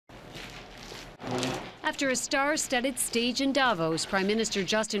After a star-studded stage in Davos, Prime Minister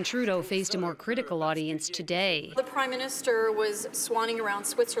Justin Trudeau faced a more critical audience today. The Prime Minister was swanning around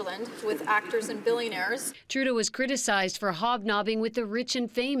Switzerland with actors and billionaires. Trudeau was criticized for hobnobbing with the rich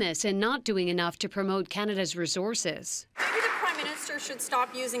and famous and not doing enough to promote Canada's resources. Maybe the Prime Minister should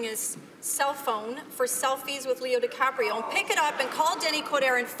stop using his cell phone for selfies with Leo DiCaprio and pick it up and call Denis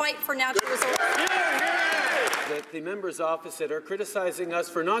Coderre and fight for natural resources. That the members opposite are criticizing us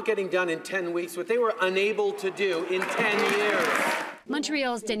for not getting done in 10 weeks what they were unable to do in 10 years.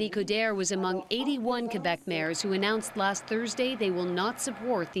 Montreal's Denis Coderre was among 81 Quebec mayors who announced last Thursday they will not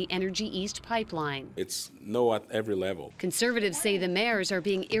support the Energy East pipeline. It's no at every level. Conservatives say the mayors are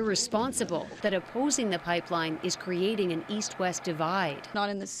being irresponsible, that opposing the pipeline is creating an east-west divide. Not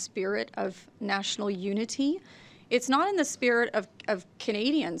in the spirit of national unity. It's not in the spirit of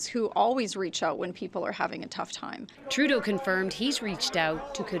Canadians who always reach out when people are having a tough time. Trudeau confirmed he's reached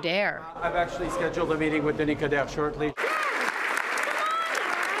out to Coderre. I've actually scheduled a meeting with Denis Coderre shortly.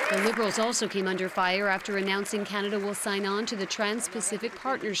 The Liberals also came under fire after announcing Canada will sign on to the Trans-Pacific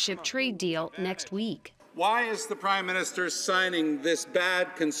Partnership trade deal next week. Why is the Prime Minister signing this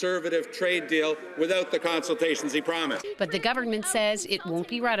bad Conservative trade deal without the consultations he promised? But the government says it won't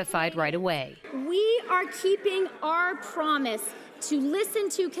be ratified right away. We are keeping our promise to listen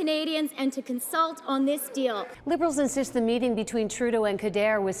to Canadians and to consult on this deal. Liberals insist the meeting between Trudeau and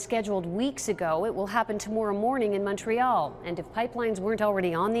Coderre was scheduled weeks ago. It will happen tomorrow morning in Montreal. And if pipelines weren't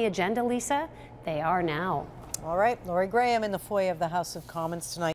already on the agenda, Lisa, they are now. All right, Laurie Graham in the foyer of the House of Commons tonight.